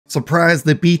Surprise,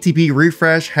 the BTB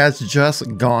refresh has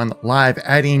just gone live,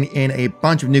 adding in a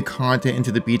bunch of new content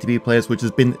into the BTB playlist, which has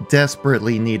been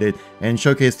desperately needed and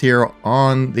showcased here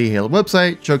on the Halo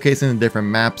website, showcasing the different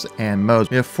maps and modes.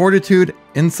 We have Fortitude,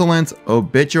 Insolence,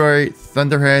 Obituary,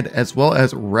 Thunderhead, as well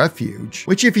as Refuge,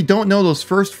 which if you don't know, those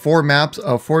first 4 maps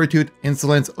of Fortitude,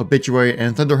 Insolence, Obituary,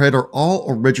 and Thunderhead are all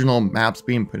original maps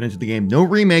being put into the game. No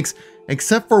remakes,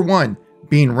 except for one,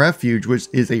 being Refuge, which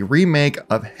is a remake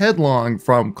of Headlong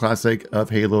from classic of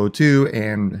Halo 2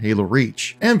 and Halo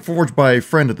Reach, and forged by a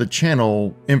friend of the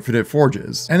channel, Infinite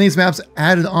Forges. And these maps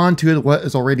added on to what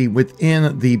is already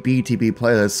within the BTB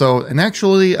playlist, so and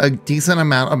actually a decent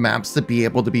amount of maps to be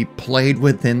able to be played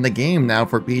within the game now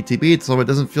for BTB, so it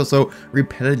doesn't feel so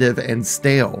repetitive and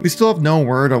stale. We still have no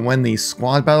word on when the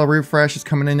squad battle refresh is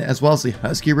coming in, as well as the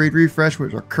Husky raid refresh,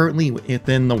 which are currently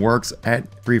within the works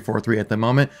at 343 at the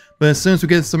moment. But as soon as we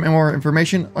get some more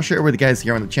information, I'll share it with you guys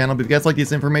here on the channel. But if you guys like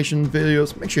these information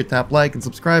videos, make sure to tap like and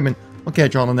subscribe, and I'll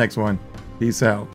catch you on the next one. Peace out.